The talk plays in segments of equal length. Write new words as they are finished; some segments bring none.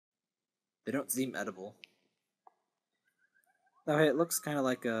They don't seem edible. Oh, hey, it looks kind of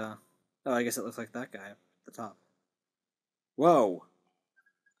like a... Oh, I guess it looks like that guy at the top. Whoa!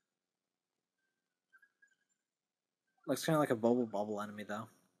 Looks kind of like a bubble enemy, though.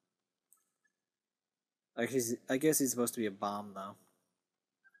 I guess he's supposed to be a bomb, though.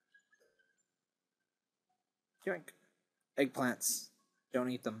 Yoink. Eggplants. Don't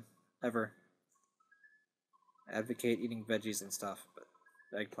eat them. Ever. I advocate eating veggies and stuff, but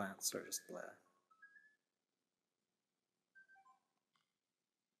eggplants are just blah.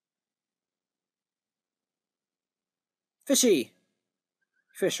 Fishy!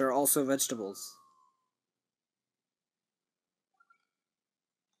 Fish are also vegetables.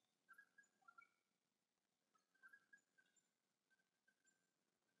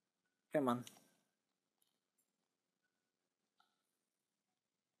 Come on.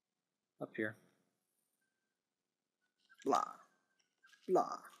 Up here. Blah.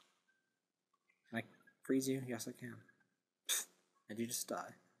 Blah. Can I freeze you? Yes, I can. Pfft. And you just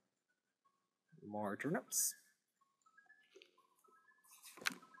die. More turnips.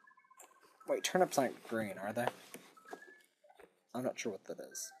 Wait, turnips aren't green, are they? I'm not sure what that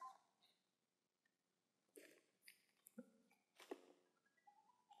is.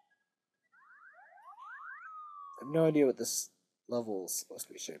 I have no idea what this level is supposed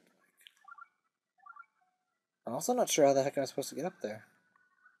to be shaped like. I'm also not sure how the heck I'm supposed to get up there.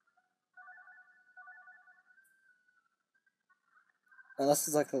 Unless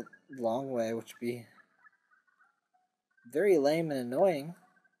it's like a long way, which would be very lame and annoying.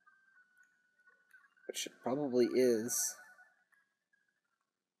 Which it probably is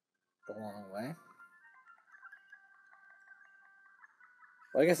the long way.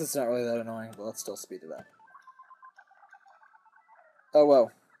 Well, I guess it's not really that annoying, but let's still speed it up. Oh,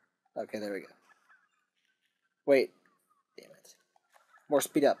 whoa. Okay, there we go. Wait. Damn it. More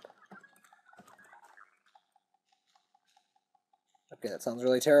speed up. Okay, that sounds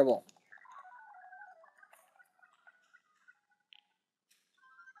really terrible.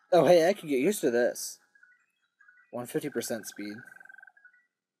 Oh, hey, I could get used to this. 150% speed.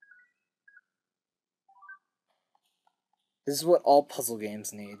 This is what all puzzle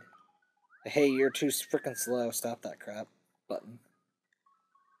games need. Hey, you're too frickin' slow. Stop that crap. Button.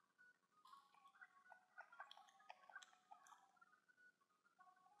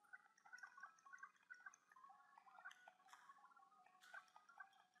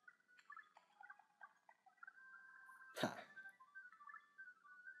 Ha.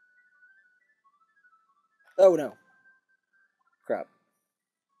 Oh, no. Crap.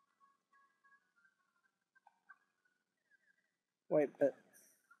 Wait, but...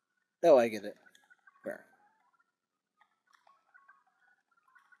 Oh, I get it. Where?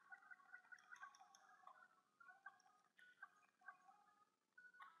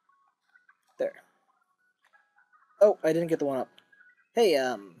 There. Oh, I didn't get the one up. Hey,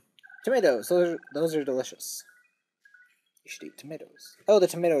 tomatoes. Those are delicious. You should eat tomatoes. Oh, the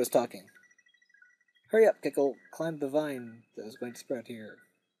tomato is talking. Hurry up, Kickle. Climb the vine that is going to sprout here.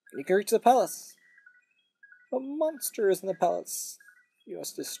 You can reach the palace. A monster is in the palace. You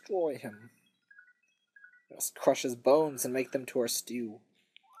must destroy him. You must crush his bones and make them to our stew.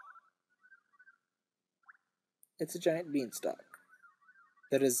 It's a giant beanstalk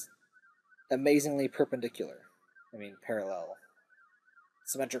that is amazingly perpendicular. I mean, parallel.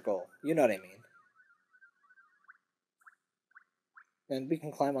 Symmetrical. You know what I mean. And we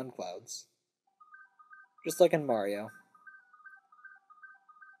can climb on clouds. Just like in Mario.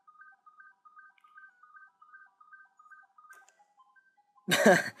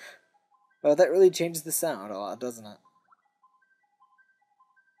 Oh, that really changes the sound a lot, doesn't it?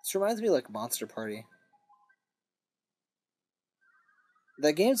 This reminds me of like Monster Party.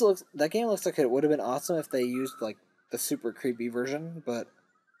 That game looks like it would have been awesome if they used like the super creepy version, but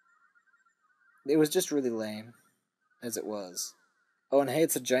it was just really lame as it was. Oh, and hey,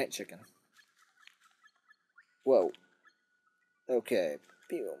 it's a giant chicken. Whoa. Okay.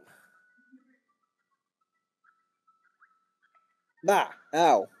 Boom. Bah!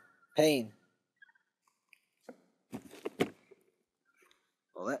 Ow! Pain.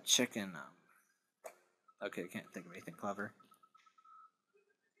 Well, that chicken. Okay, I can't think of anything clever.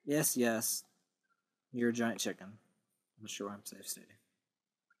 Yes, yes. You're a giant chicken. I'm sure I'm safe stating.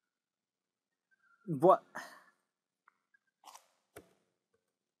 What?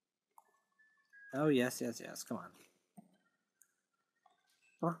 Oh, yes, yes, yes. Come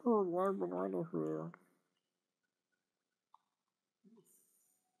on. Oh, why banana here?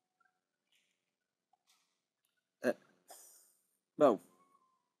 Whoa.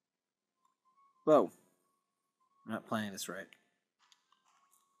 Whoa. I'm not playing this right.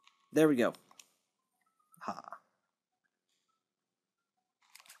 There we go. Ha.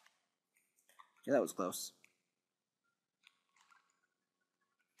 Yeah, that was close.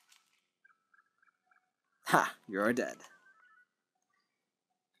 Ha! You're dead.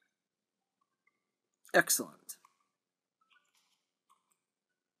 Excellent.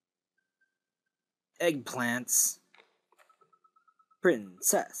 Eggplants.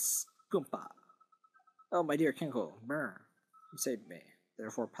 Princess. Goomba. Oh, my dear Kinkle. Brr. You saved me.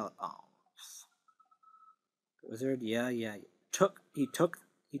 Therefore, oh. Wizard, yeah. He took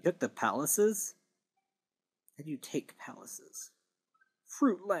the palaces? How do you take palaces?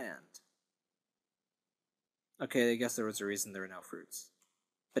 Fruit land. Okay, I guess there was a reason there were no fruits.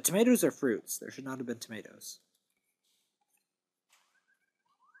 But tomatoes are fruits. There should not have been tomatoes.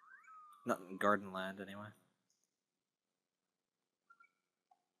 Not in garden land, anyway.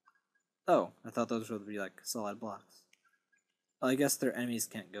 Oh, I thought those would be like solid blocks. Well, I guess their enemies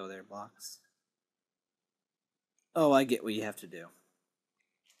can't go their blocks. Oh, I get what you have to do.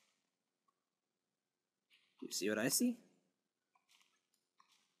 Do you see what I see?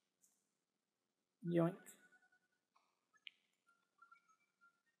 Yoink.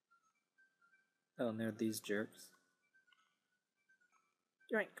 Oh, and they're these jerks.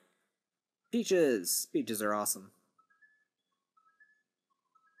 Yoink. Peaches! Peaches are awesome.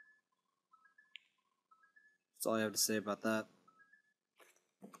 That's all I have to say about that.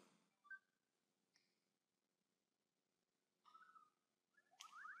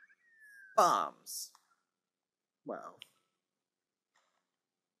 Bombs! Wow.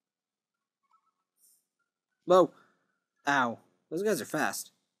 Whoa! Ow. Those guys are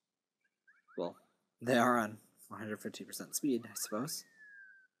fast. Well, they are on 150% speed, I suppose.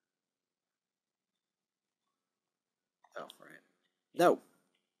 Oh, right. No!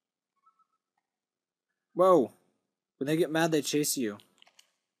 Whoa! When they get mad, they chase you.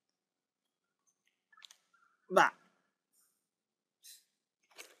 Bah!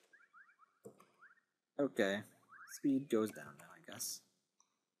 Okay. Speed goes down now, I guess.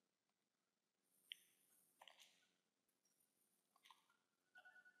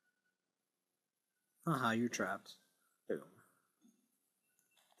 Haha, you're trapped. Boom.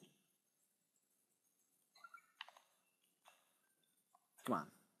 Come on.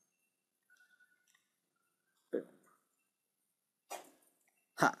 Boom.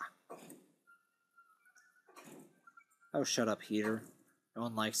 Ha! Oh, shut up, Heater. No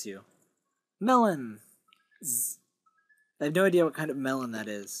one likes you. Melon! I have no idea what kind of melon that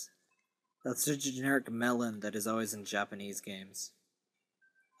is. That's a generic melon that is always in Japanese games.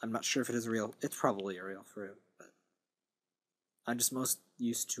 I'm not sure if it is real. It's probably a real fruit, but I'm just most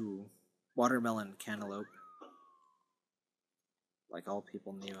used to watermelon cantaloupe. Like all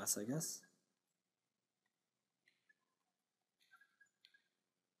people in the US, I guess.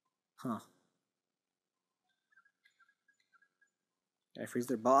 Huh. Can I freeze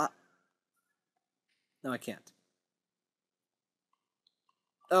their bot? No, I can't.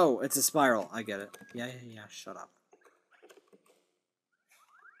 Oh, it's a spiral. I get it. Yeah, shut up.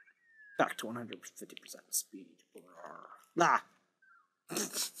 Back to 150% speed. Ah!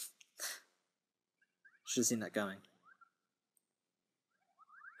 Should have seen that coming.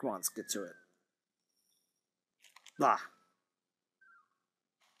 Come on, let's get to it. Ah!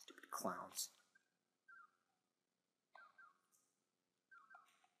 Stupid clowns.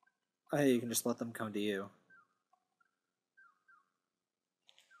 Oh, hey, you can just let them come to you.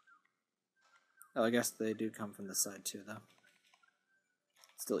 Oh, I guess they do come from this side too, though.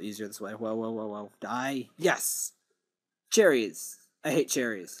 Still easier this way. Whoa. Die! Yes! Cherries! I hate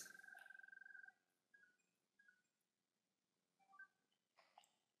cherries.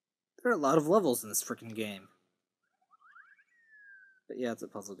 There are a lot of levels in this freaking game. But yeah, it's a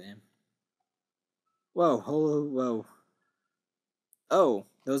puzzle game. Whoa. Oh,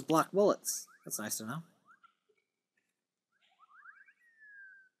 those black bullets. That's nice to know.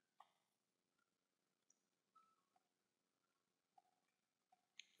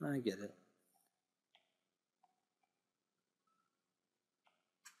 I get it.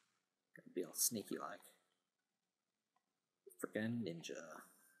 Gotta be all sneaky like. Freaking ninja.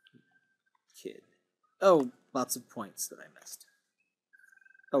 Kid. Oh, lots of points that I missed.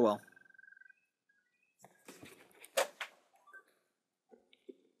 Oh well.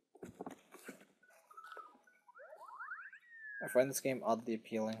 I find this game oddly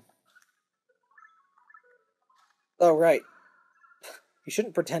appealing. Oh, right. You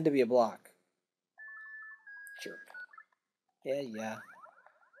shouldn't pretend to be a block. Jerk. Yeah.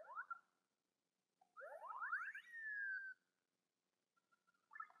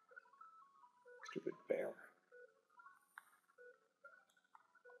 Stupid bear.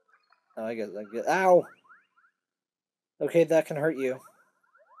 Oh, I guess. Ow! Okay, that can hurt you.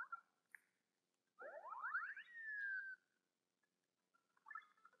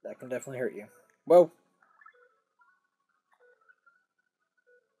 That can definitely hurt you. Whoa!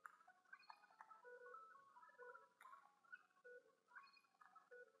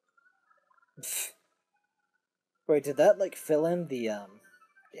 Wait, did that, like, fill in the,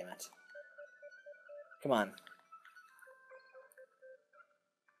 Damn it. Come on.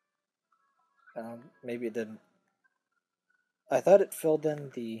 Maybe it didn't. I thought it filled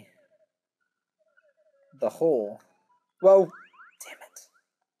in the hole. Whoa! Damn it.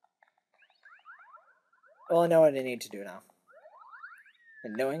 Well, I know what I need to do now.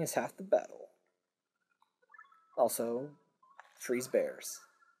 And knowing is half the battle. Also, freeze bears.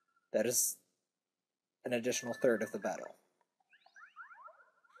 That is an additional third of the battle.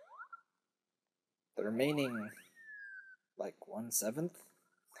 The remaining, like, 1/7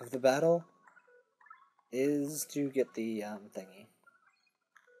 of the battle is to get the, thingy.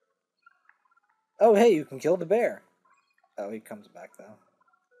 Oh, hey, you can kill the bear. Oh, he comes back, though.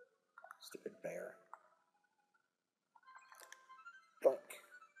 Stupid bear. Boink.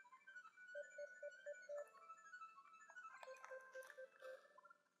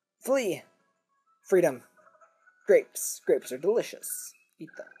 Flee! Freedom. Grapes. Grapes are delicious. Eat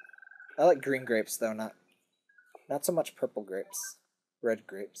them. I like green grapes, though, not so much purple grapes. Red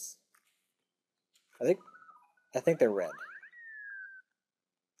grapes. I think they're red.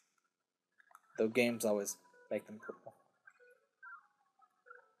 Though games always make them purple.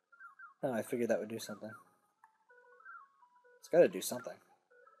 Oh, I figured that would do something. It's gotta do something.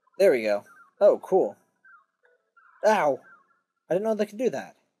 There we go. Oh, cool. Ow! I didn't know they could do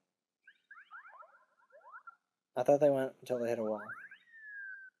that. I thought they went until they hit a wall.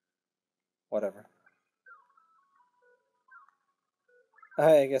 Whatever.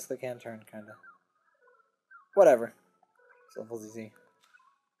 I guess they can turn, kinda. Whatever. This level's easy.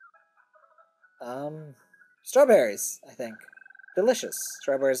 Strawberries, I think. Delicious.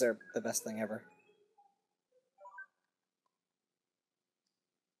 Strawberries are the best thing ever.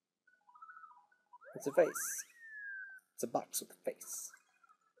 It's a face. It's a box with a face.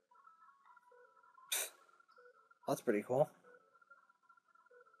 That's pretty cool.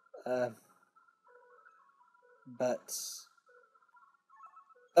 But...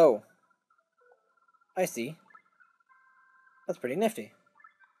 Oh. I see. That's pretty nifty.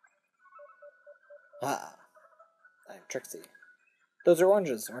 Ah. I'm Trixie. Those are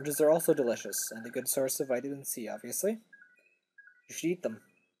oranges. Oranges are also delicious, and a good source of vitamin C, obviously. You should eat them.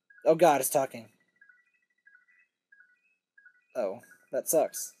 Oh god, it's talking. Oh, that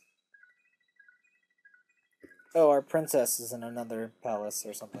sucks. Oh, our princess is in another palace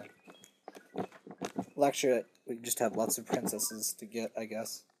or something. Well, actually, we just have lots of princesses to get, I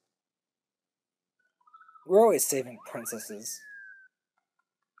guess. We're always saving princesses.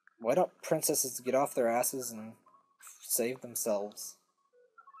 Why don't princesses get off their asses and save themselves?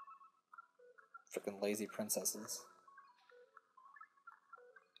 Freaking lazy princesses.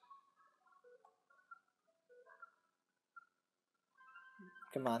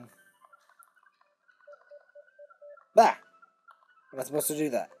 Come on. Bah! I'm not supposed to do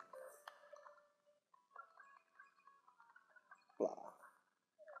that. Blah.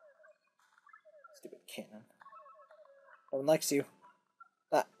 Stupid cannon. No one likes you.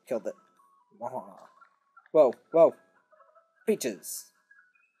 Ah, killed it. Whoa, whoa. Peaches.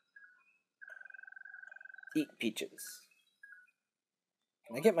 Eat peaches.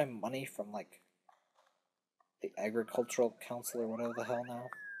 Can I get my money from, like, the Agricultural Council or whatever the hell now?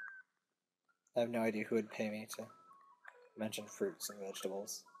 I have no idea who would pay me to mention fruits and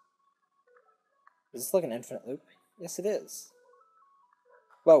vegetables. Is this like an infinite loop? Yes, it is.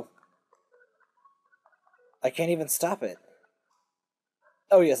 Whoa. I can't even stop it.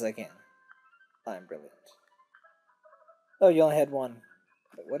 Oh, yes, I can. I'm brilliant. Oh, you only had one.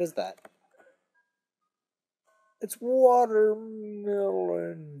 Wait, what is that? It's watermelon.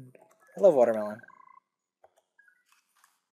 I love watermelon.